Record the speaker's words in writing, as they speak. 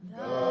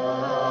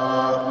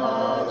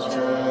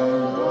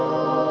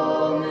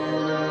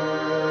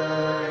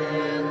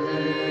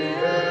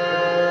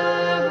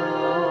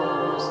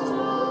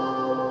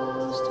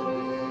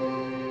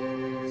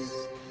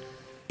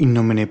In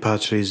nomine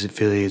Patris et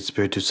Filii et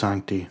Spiritus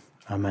Sancti.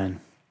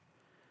 Amen.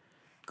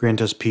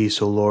 Grant us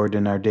peace, O Lord,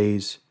 in our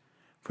days,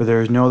 for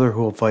there is no other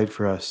who will fight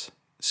for us,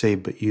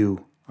 save but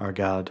you, our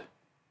God.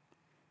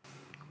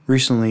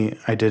 Recently,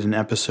 I did an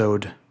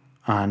episode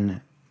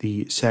on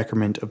the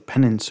sacrament of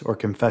penance or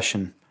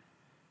confession.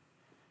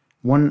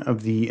 One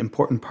of the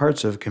important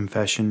parts of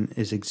confession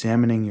is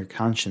examining your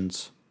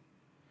conscience,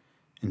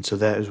 and so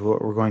that is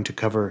what we're going to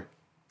cover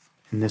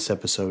in this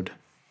episode.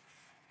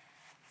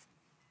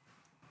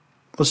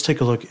 Let's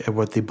take a look at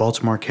what the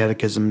Baltimore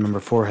Catechism number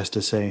 4 has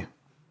to say.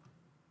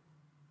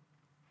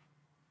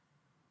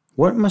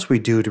 What must we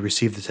do to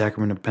receive the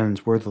sacrament of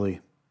penance worthily?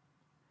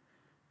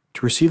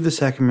 To receive the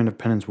sacrament of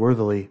penance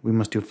worthily, we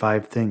must do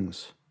 5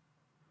 things.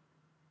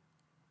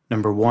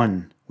 Number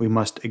 1, we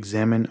must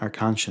examine our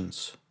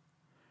conscience.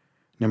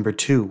 Number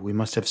 2, we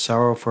must have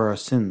sorrow for our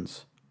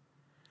sins.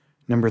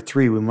 Number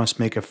 3, we must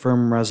make a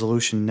firm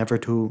resolution never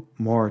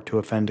more to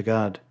offend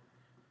God.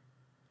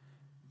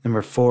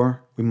 Number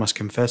 4, we must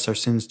confess our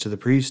sins to the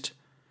priest.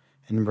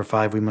 And number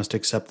 5, we must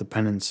accept the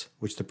penance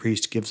which the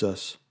priest gives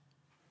us.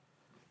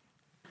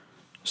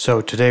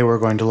 So today we're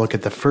going to look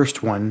at the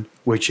first one,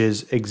 which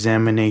is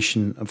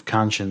examination of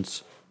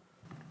conscience.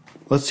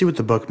 Let's see what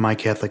the book My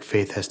Catholic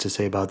Faith has to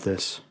say about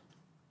this.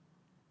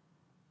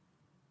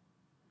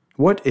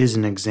 What is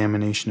an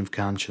examination of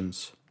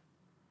conscience?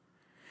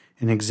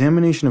 An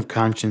examination of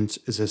conscience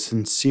is a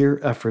sincere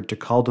effort to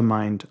call to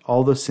mind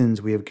all the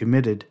sins we have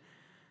committed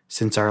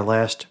since our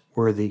last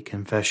worthy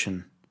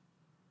confession.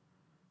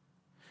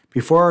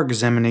 Before our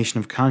examination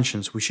of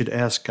conscience, we should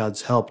ask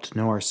God's help to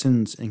know our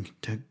sins and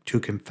to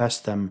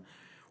confess them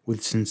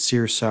with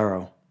sincere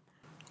sorrow.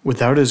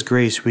 Without His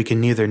grace, we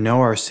can neither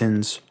know our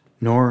sins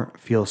nor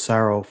feel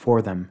sorrow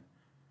for them.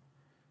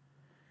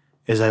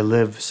 As I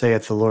live,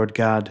 saith the Lord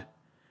God,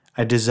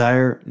 I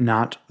desire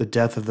not the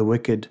death of the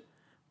wicked,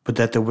 but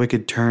that the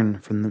wicked turn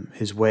from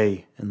his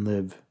way and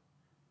live.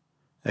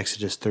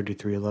 Exodus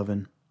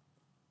 33:11.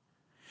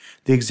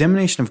 The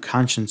examination of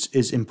conscience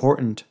is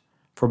important,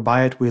 for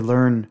by it we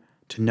learn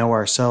to know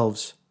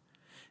ourselves,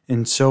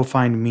 and so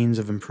find means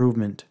of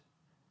improvement.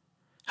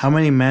 How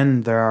many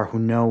men there are who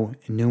know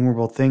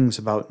innumerable things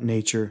about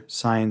nature,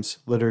 science,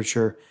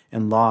 literature,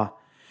 and law,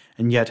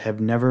 and yet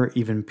have never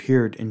even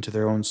peered into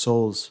their own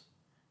souls.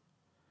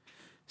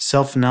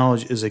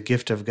 Self-knowledge is a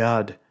gift of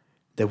God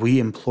that we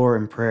implore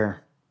in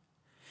prayer.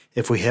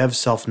 If we have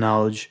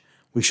self-knowledge,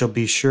 we shall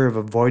be sure of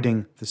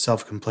avoiding the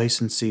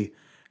self-complacency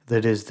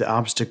that is the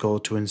obstacle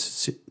to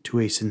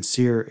a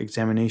sincere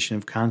examination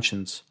of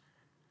conscience.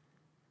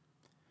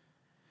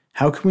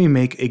 How can we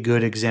make a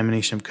good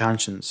examination of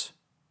conscience?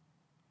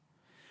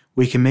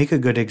 We can make a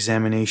good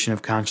examination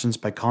of conscience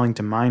by calling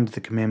to mind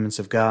the commandments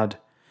of God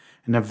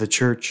and of the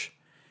Church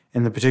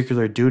and the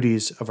particular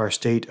duties of our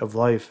state of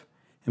life,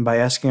 and by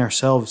asking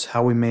ourselves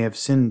how we may have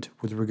sinned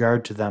with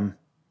regard to them.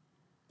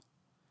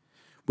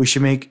 We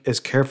should make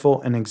as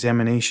careful an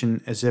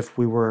examination as if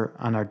we were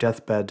on our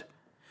deathbed,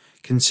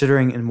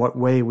 considering in what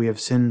way we have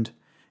sinned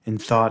in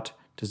thought,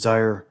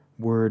 desire,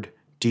 word,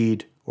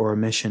 deed, or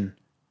omission.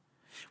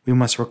 We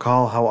must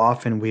recall how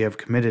often we have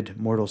committed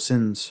mortal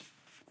sins.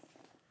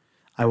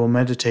 I will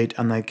meditate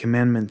on thy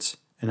commandments,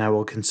 and I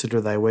will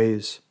consider thy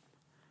ways.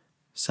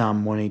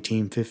 Psalm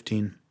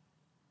 118:15.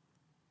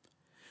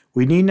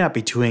 We need not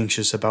be too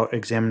anxious about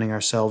examining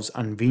ourselves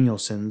on venial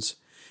sins,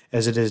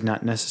 as it is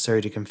not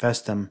necessary to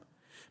confess them,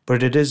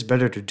 but it is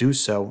better to do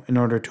so in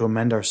order to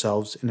amend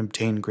ourselves and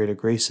obtain greater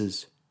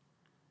graces.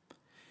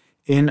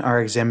 In our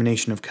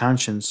examination of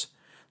conscience,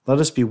 let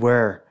us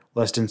beware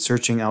lest in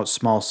searching out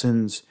small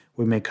sins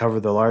we may cover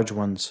the large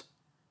ones.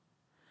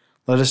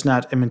 Let us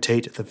not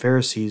imitate the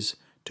Pharisees,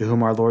 to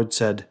whom our Lord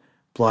said,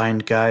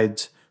 blind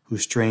guides who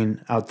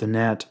strain out the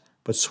gnat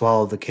but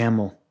swallow the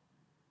camel.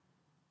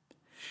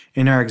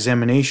 In our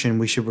examination,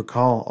 we should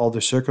recall all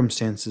the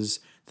circumstances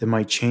that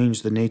might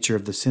change the nature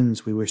of the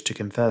sins we wish to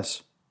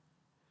confess.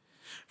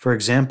 For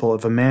example,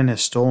 if a man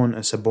has stolen a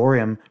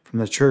ciborium from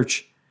the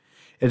church,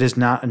 it is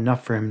not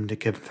enough for him to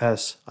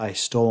confess, I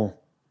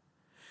stole.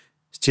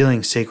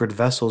 Stealing sacred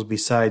vessels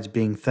besides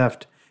being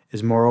theft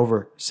is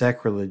moreover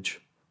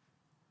sacrilege.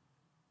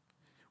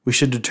 We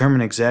should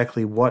determine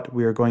exactly what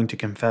we are going to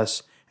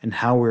confess and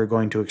how we are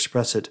going to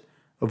express it,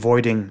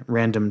 avoiding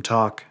random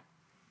talk.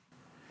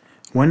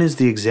 When is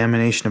the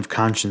examination of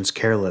conscience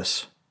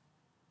careless?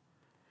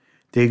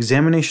 The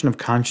examination of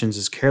conscience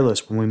is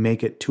careless when we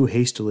make it too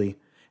hastily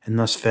and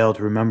thus fail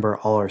to remember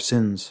all our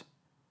sins.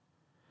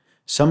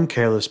 Some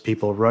careless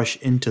people rush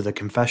into the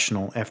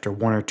confessional after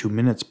 1 or 2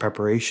 minutes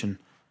preparation.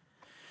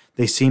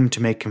 They seem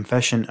to make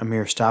confession a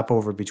mere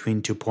stopover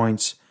between 2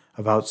 points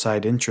of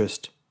outside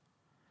interest.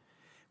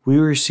 We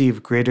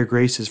receive greater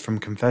graces from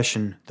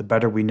confession the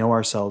better we know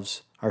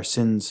ourselves, our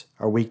sins,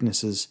 our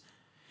weaknesses,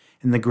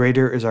 and the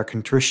greater is our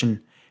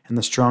contrition and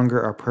the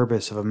stronger our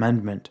purpose of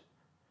amendment.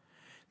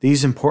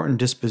 These important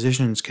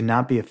dispositions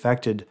cannot be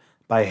affected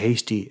by a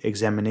hasty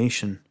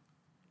examination.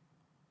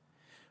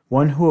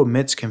 One who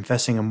omits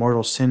confessing a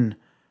mortal sin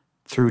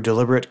through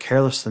deliberate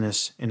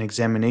carelessness in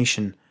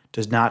examination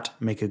does not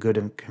make a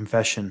good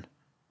confession.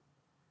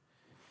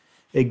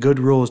 A good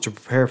rule is to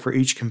prepare for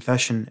each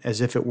confession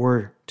as if it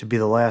were to be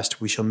the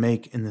last we shall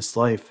make in this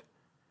life.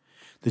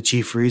 The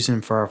chief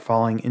reason for our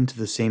falling into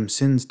the same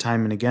sins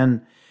time and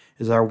again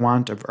is our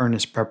want of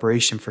earnest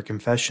preparation for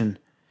confession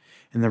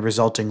and the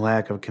resulting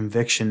lack of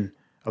conviction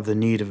of the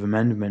need of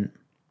amendment.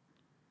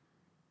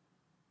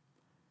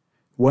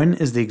 When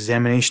is the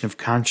examination of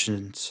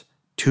conscience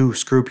too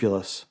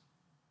scrupulous?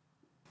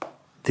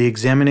 The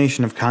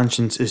examination of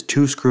conscience is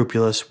too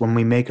scrupulous when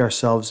we make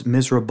ourselves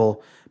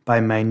miserable by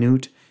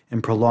minute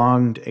and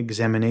prolonged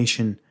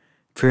examination,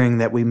 fearing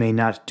that we may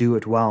not do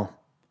it well.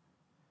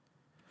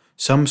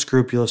 Some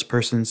scrupulous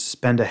persons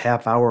spend a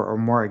half hour or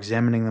more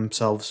examining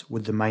themselves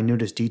with the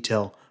minutest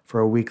detail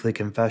for a weekly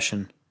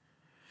confession.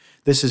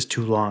 This is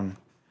too long.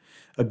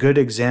 A good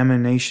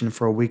examination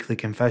for a weekly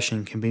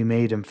confession can be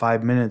made in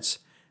 5 minutes,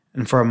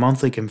 and for a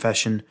monthly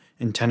confession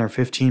in 10 or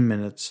 15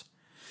 minutes,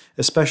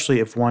 especially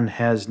if one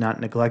has not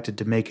neglected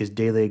to make his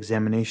daily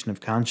examination of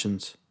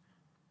conscience.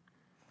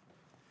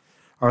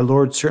 Our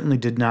Lord certainly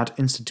did not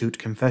institute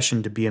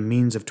confession to be a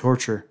means of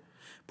torture,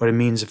 but a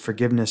means of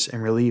forgiveness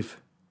and relief.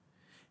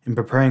 In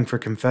preparing for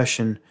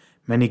confession,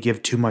 many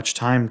give too much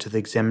time to the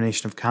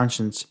examination of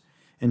conscience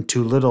and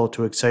too little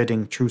to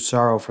exciting true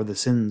sorrow for the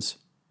sins.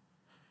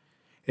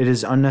 It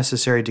is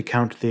unnecessary to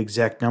count the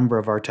exact number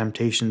of our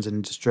temptations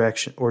and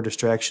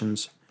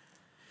distractions.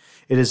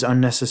 It is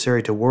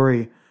unnecessary to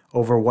worry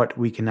over what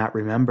we cannot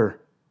remember.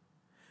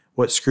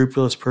 What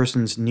scrupulous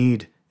persons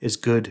need is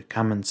good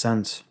common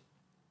sense.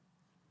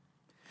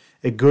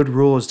 A good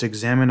rule is to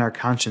examine our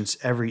conscience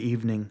every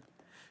evening,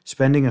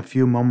 spending a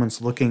few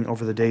moments looking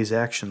over the day's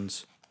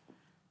actions.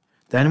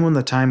 Then when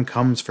the time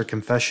comes for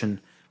confession,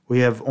 we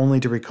have only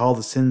to recall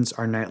the sins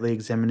our nightly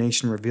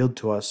examination revealed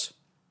to us.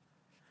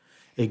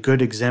 A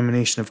good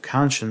examination of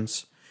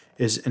conscience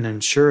is an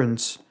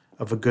assurance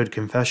of a good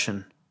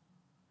confession.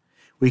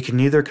 We can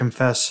neither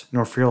confess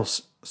nor feel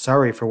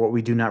sorry for what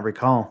we do not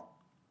recall.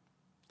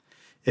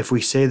 If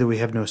we say that we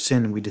have no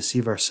sin, we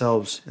deceive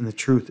ourselves, and the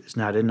truth is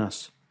not in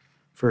us.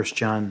 1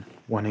 John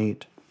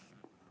 1:8.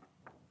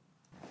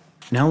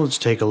 Now let's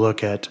take a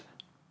look at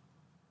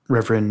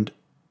Reverend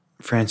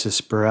Francis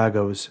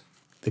Spirago's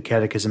The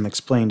Catechism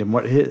Explained and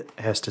what it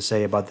has to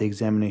say about the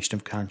examination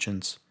of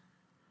conscience.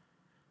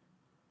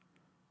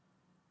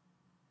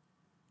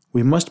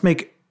 We must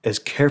make as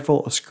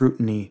careful a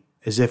scrutiny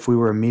as if we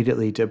were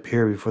immediately to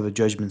appear before the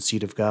judgment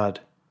seat of God.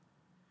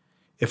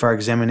 If our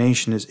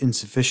examination is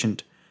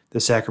insufficient, the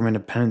sacrament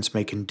of penance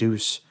may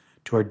conduce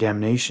to our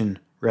damnation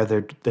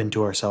rather than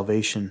to our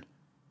salvation.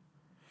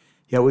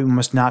 Yet we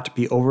must not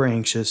be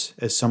over-anxious,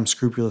 as some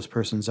scrupulous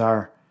persons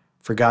are,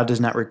 for God does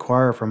not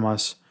require from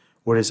us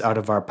what is out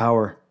of our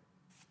power.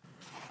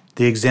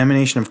 The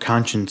examination of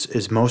conscience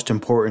is most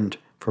important,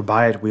 for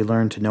by it we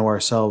learn to know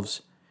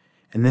ourselves,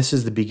 and this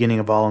is the beginning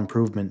of all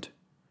improvement.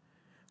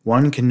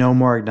 One can no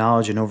more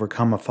acknowledge and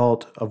overcome a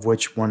fault of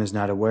which one is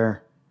not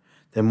aware,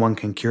 than one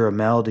can cure a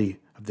malady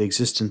of the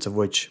existence of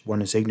which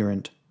one is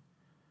ignorant.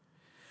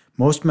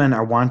 Most men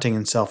are wanting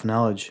in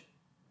self-knowledge.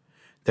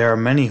 There are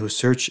many who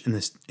search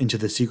into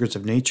the secrets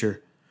of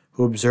nature,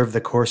 who observe the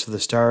course of the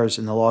stars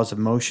and the laws of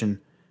motion,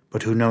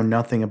 but who know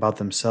nothing about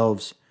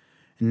themselves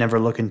and never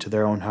look into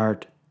their own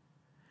heart.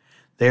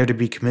 They are to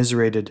be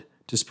commiserated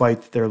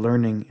despite their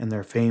learning and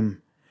their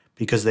fame,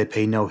 because they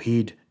pay no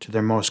heed to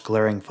their most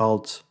glaring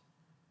faults.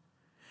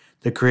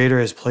 The Creator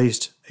has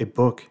placed a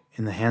book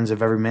in the hands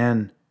of every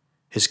man,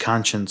 his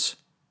conscience.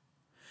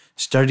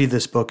 Study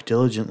this book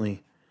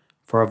diligently,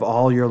 for of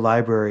all your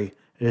library,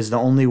 it is the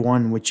only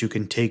one which you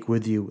can take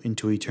with you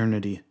into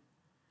eternity.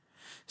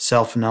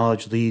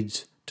 Self-knowledge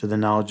leads to the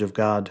knowledge of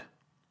God.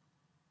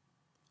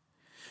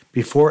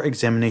 Before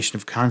examination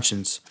of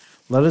conscience,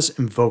 let us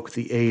invoke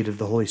the aid of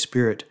the Holy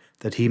Spirit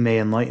that He may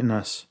enlighten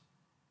us.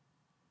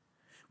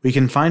 We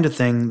can find a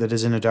thing that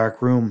is in a dark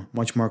room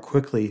much more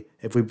quickly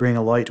if we bring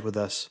a light with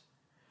us,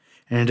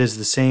 and it is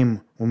the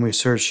same when we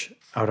search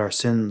out our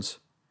sins.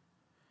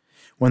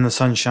 When the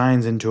sun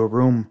shines into a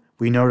room,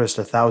 we notice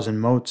 1,000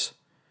 motes,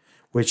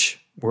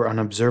 which were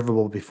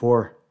unobservable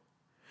before.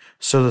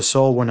 So the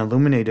soul, when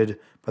illuminated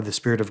by the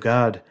Spirit of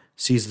God,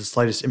 sees the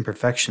slightest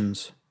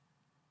imperfections.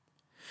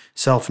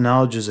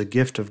 Self-knowledge is a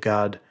gift of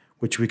God,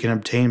 which we can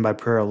obtain by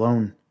prayer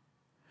alone.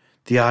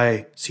 The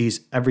eye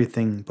sees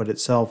everything but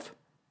itself.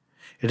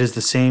 It is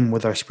the same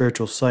with our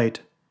spiritual sight.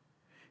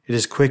 It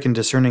is quick in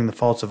discerning the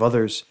faults of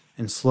others,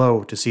 and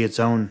slow to see its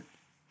own.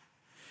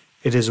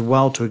 It is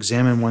well to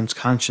examine one's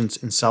conscience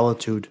in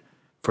solitude,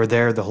 for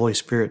there the Holy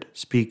Spirit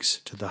speaks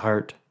to the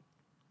heart.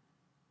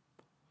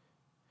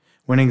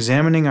 When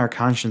examining our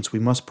conscience, we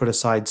must put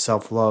aside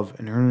self-love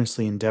and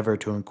earnestly endeavor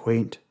to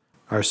acquaint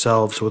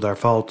ourselves with our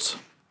faults.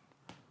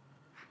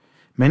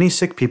 Many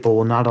sick people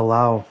will not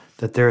allow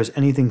that there is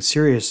anything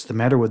serious the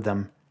matter with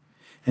them,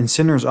 and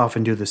sinners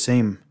often do the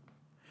same.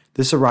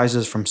 This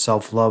arises from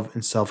self-love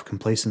and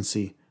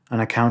self-complacency, on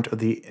account of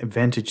the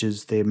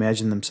advantages they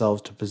imagine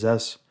themselves to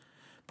possess,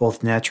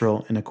 both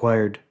natural and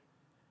acquired.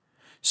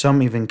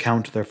 Some even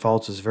count their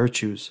faults as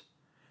virtues.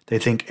 They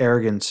think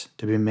arrogance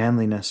to be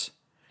manliness,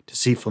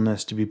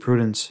 deceitfulness to be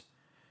prudence,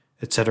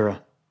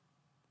 etc.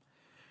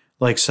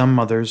 Like some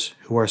mothers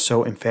who are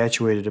so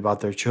infatuated about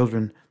their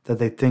children that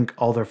they think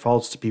all their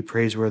faults to be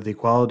praiseworthy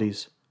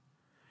qualities.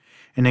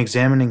 In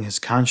examining his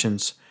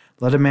conscience,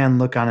 let a man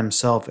look on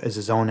himself as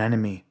his own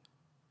enemy.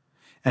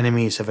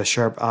 Enemies have a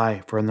sharp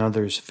eye for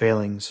another's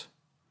failings.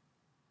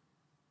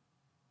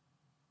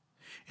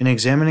 In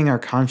examining our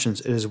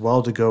conscience, it is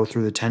well to go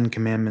through the 10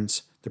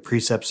 Commandments, the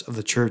precepts of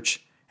the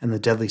Church, and the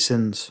deadly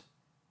sins.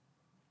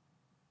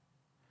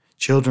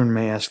 Children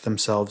may ask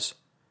themselves,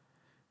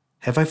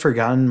 have I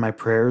forgotten my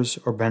prayers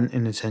or been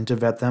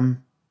inattentive at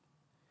them?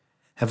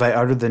 Have I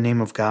uttered the name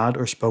of God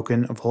or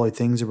spoken of holy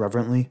things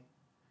irreverently?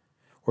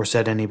 Or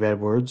said any bad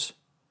words?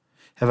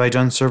 Have I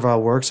done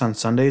servile works on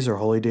Sundays or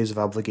holy days of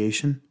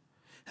obligation?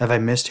 Have I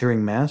missed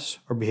hearing Mass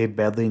or behaved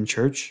badly in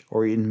church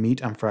or eaten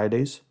meat on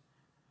Fridays?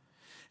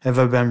 Have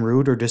I been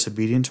rude or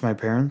disobedient to my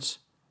parents?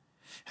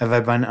 Have I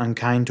been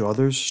unkind to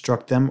others,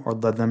 struck them or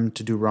led them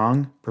to do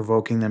wrong,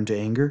 provoking them to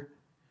anger?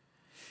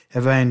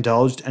 Have I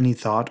indulged any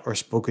thought or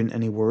spoken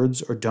any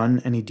words or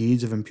done any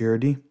deeds of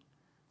impurity?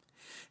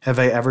 Have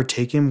I ever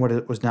taken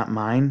what was not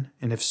mine,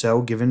 and if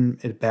so, given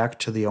it back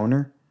to the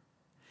owner?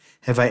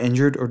 Have I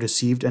injured or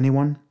deceived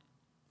anyone?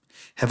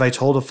 Have I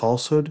told a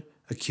falsehood,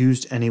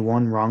 accused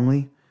anyone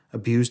wrongly,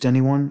 abused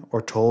anyone,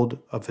 or told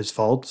of his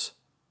faults?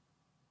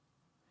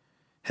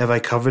 Have I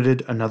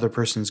coveted another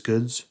person's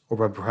goods, or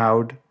been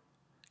proud,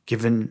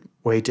 given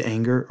way to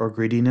anger or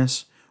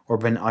greediness, or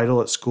been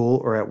idle at school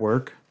or at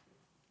work?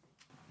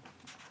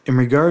 In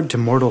regard to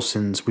mortal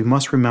sins, we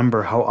must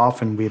remember how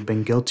often we have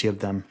been guilty of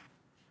them.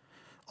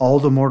 All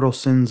the mortal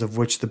sins of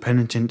which the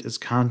penitent is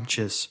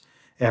conscious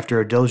after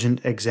a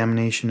diligent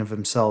examination of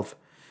himself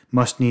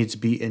must needs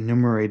be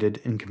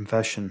enumerated in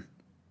confession.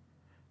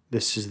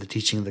 This is the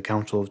teaching of the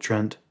Council of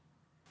Trent.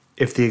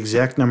 If the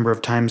exact number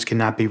of times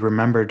cannot be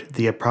remembered,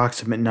 the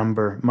approximate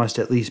number must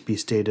at least be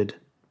stated.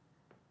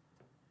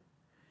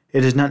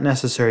 It is not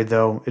necessary,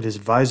 though it is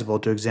advisable,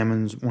 to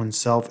examine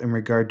oneself in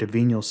regard to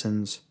venial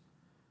sins.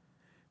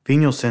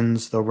 Venial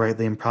sins, though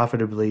rightly and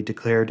profitably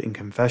declared in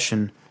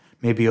confession,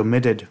 may be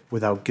omitted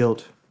without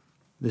guilt.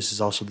 This is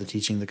also the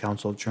teaching of the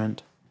Council of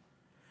Trent.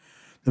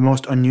 The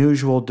most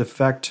unusual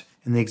defect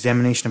in the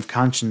examination of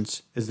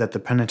conscience is that the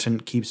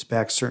penitent keeps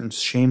back certain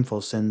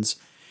shameful sins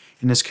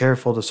and is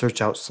careful to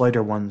search out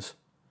slighter ones.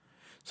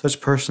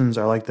 Such persons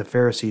are like the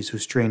Pharisees who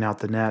strain out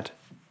the gnat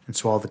and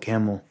swallow the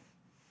camel.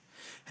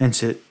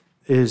 Hence it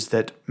is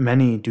that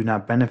many do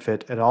not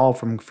benefit at all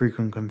from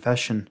frequent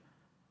confession.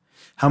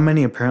 How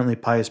many apparently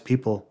pious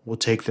people will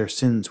take their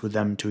sins with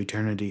them to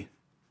eternity?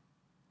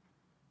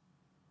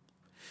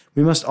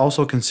 We must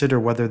also consider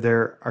whether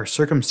there are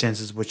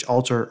circumstances which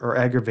alter or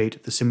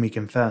aggravate the sin we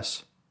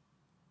confess.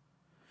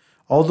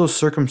 All those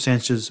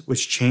circumstances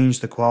which change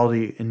the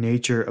quality and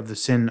nature of the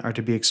sin are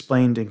to be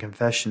explained in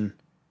confession.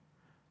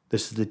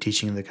 This is the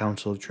teaching of the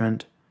Council of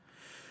Trent.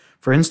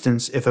 For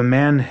instance, if a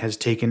man has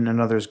taken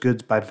another's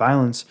goods by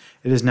violence,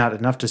 it is not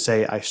enough to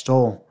say, I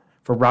stole,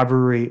 for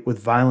robbery with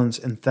violence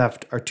and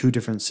theft are two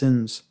different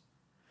sins.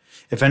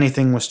 If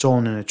anything was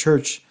stolen in a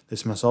church,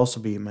 this must also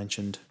be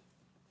mentioned.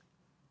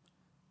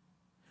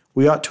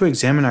 We ought to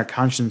examine our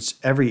conscience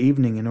every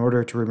evening in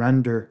order to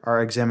render our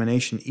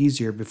examination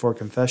easier before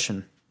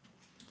confession.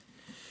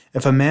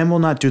 If a man will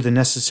not do the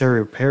necessary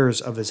repairs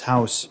of his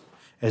house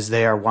as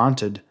they are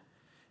wanted,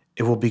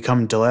 it will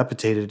become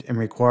dilapidated and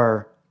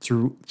require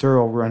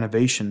thorough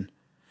renovation.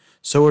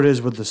 So it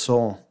is with the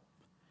soul.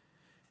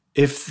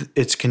 If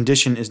its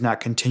condition is not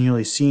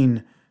continually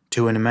seen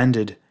to and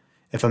amended,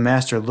 if a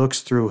master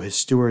looks through his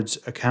steward's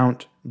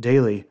account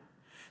daily,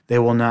 they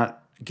will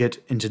not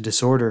get into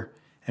disorder,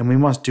 and we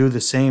must do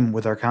the same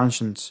with our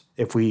conscience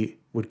if we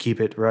would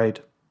keep it right.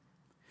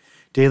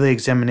 Daily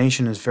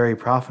examination is very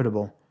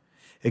profitable.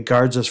 It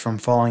guards us from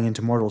falling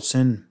into mortal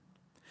sin.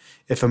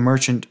 If a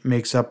merchant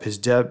makes up his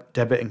debit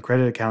and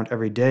credit account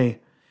every day,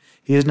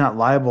 he is not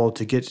liable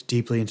to get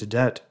deeply into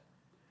debt.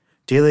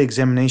 Daily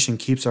examination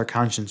keeps our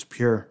conscience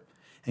pure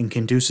and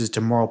conduces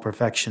to moral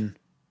perfection.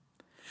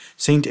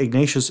 St.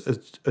 Ignatius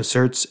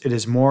asserts it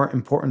is more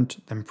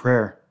important than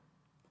prayer.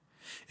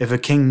 If a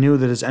king knew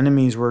that his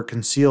enemies were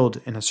concealed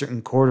in a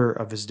certain quarter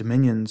of his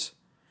dominions,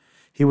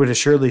 he would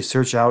assuredly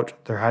search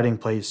out their hiding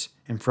place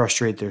and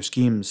frustrate their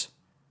schemes.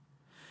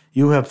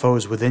 You have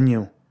foes within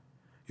you,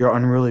 your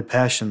unruly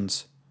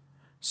passions.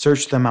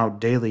 Search them out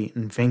daily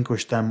and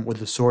vanquish them with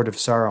the sword of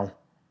sorrow.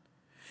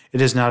 It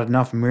is not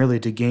enough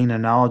merely to gain a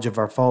knowledge of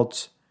our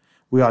faults.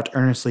 We ought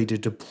earnestly to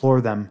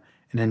deplore them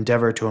and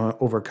endeavor to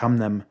overcome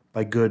them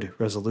by good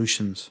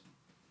resolutions.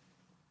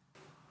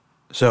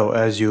 So,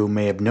 as you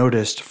may have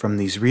noticed from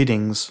these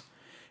readings,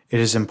 it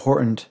is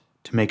important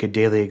to make a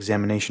daily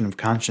examination of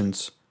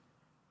conscience.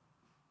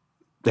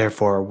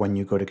 Therefore, when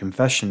you go to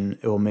confession,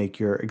 it will make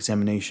your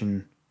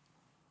examination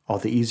all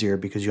the easier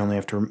because you only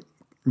have to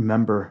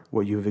remember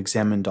what you've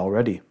examined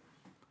already.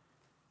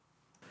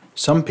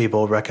 Some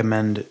people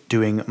recommend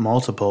doing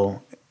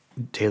multiple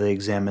daily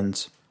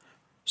examines.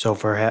 So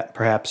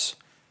perhaps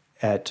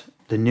at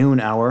the noon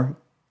hour,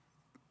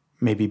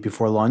 maybe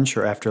before lunch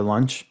or after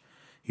lunch,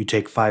 you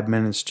take 5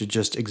 minutes to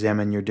just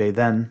examine your day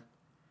then.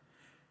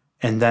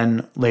 And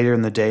then later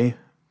in the day,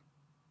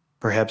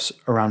 perhaps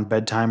around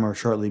bedtime or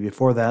shortly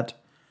before that,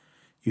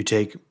 you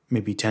take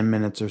maybe 10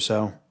 minutes or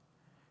so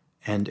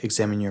and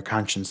examine your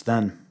conscience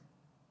then.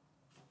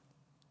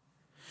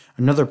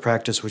 Another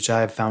practice which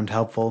I have found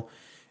helpful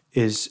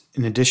is,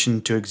 in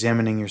addition to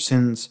examining your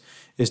sins,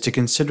 is to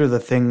consider the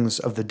things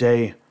of the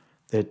day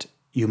that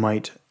you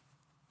might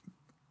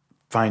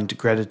find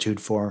gratitude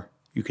for,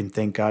 you can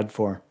thank God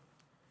for.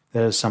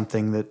 That is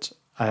something that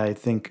I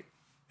think,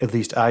 at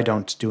least I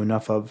don't do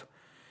enough of.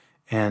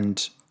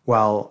 And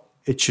while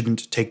it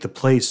shouldn't take the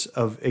place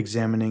of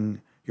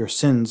examining your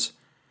sins,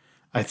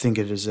 I think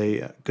it is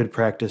a good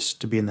practice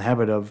to be in the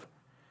habit of.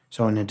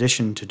 So in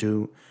addition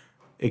to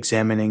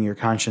examining your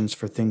conscience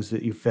for things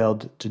that you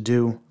failed to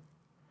do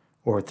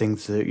or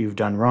things that you've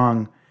done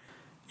wrong,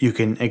 you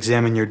can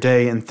examine your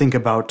day and think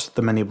about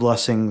the many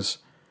blessings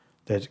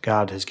that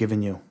God has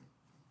given you.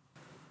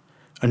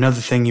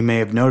 Another thing you may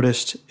have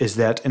noticed is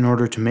that in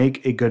order to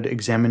make a good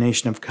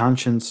examination of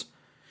conscience,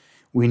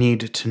 we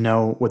need to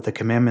know what the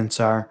commandments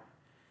are.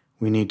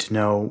 We need to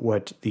know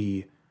what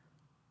the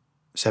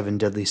 7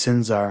 deadly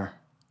sins are.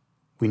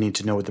 We need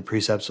to know what the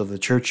precepts of the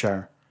church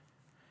are.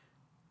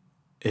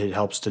 It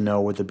helps to know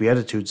what the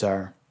Beatitudes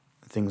are,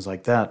 things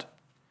like that.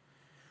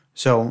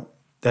 So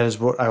that is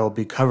what I will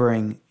be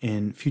covering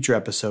in future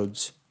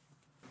episodes.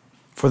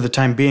 For the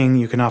time being,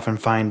 you can often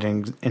find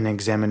an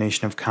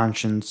examination of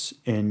conscience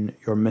in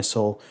your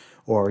missal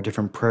or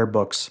different prayer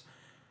books.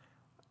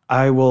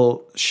 I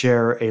will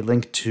share a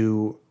link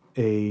to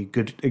a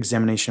good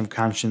examination of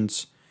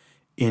conscience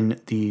in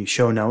the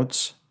show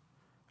notes.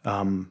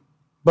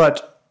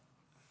 But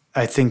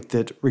I think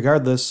that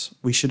regardless,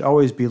 we should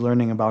always be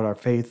learning about our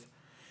faith.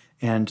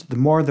 And the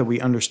more that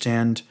we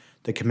understand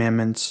the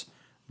commandments,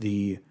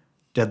 the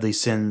deadly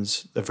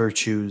sins, the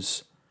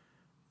virtues,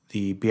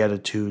 the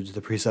Beatitudes,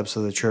 the precepts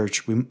of the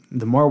church,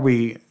 the more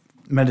we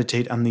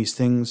meditate on these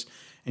things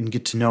and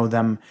get to know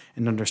them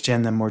and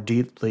understand them more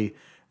deeply,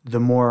 the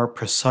more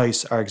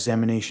precise our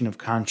examination of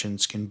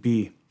conscience can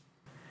be.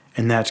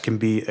 And that can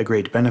be a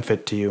great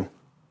benefit to you.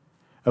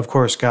 Of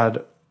course,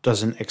 God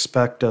doesn't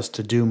expect us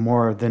to do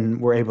more than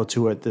we're able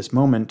to at this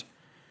moment.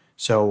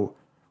 So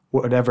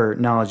whatever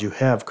knowledge you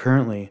have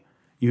currently,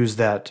 use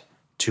that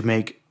to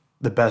make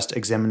the best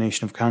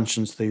examination of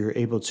conscience that you're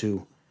able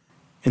to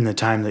in the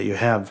time that you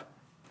have.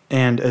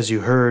 And as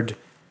you heard,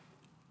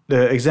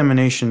 the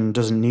examination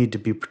doesn't need to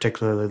be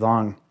particularly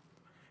long.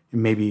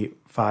 Maybe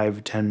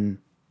 5, 10,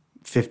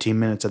 15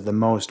 minutes at the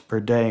most per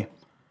day.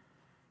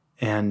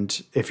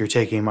 And if you're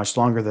taking much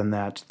longer than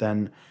that,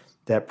 then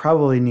that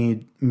probably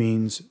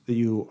means that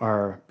you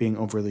are being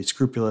overly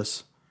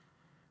scrupulous,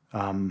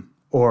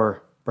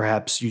 or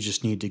perhaps you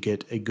just need to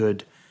get a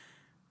good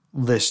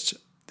list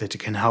that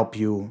can help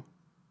you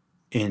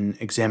in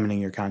examining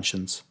your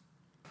conscience.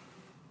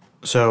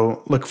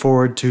 So look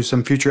forward to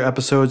some future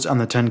episodes on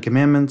the 10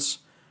 Commandments,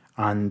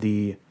 on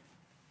the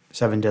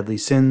 7 deadly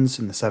sins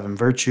and the 7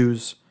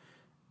 virtues,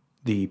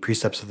 the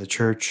precepts of the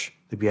church,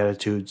 the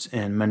Beatitudes,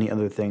 and many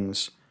other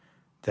things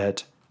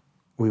that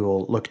we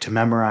will look to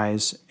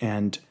memorize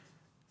and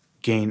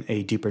gain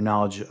a deeper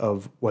knowledge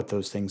of what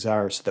those things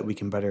are so that we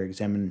can better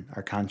examine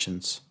our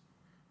conscience.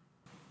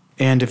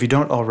 And if you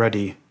don't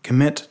already,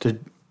 commit to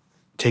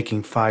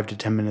taking 5 to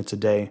 10 minutes a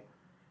day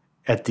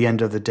at the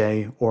end of the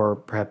day, or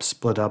perhaps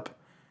split up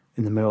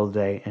in the middle of the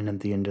day and at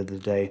the end of the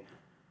day.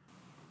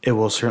 It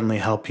will certainly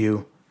help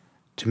you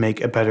to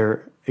make a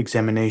better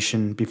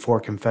examination before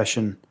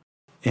confession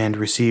and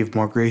receive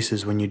more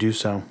graces when you do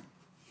so.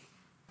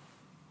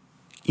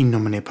 In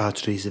nomine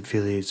Patris et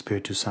Filii et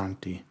Spiritus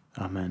Sancti.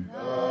 Amen.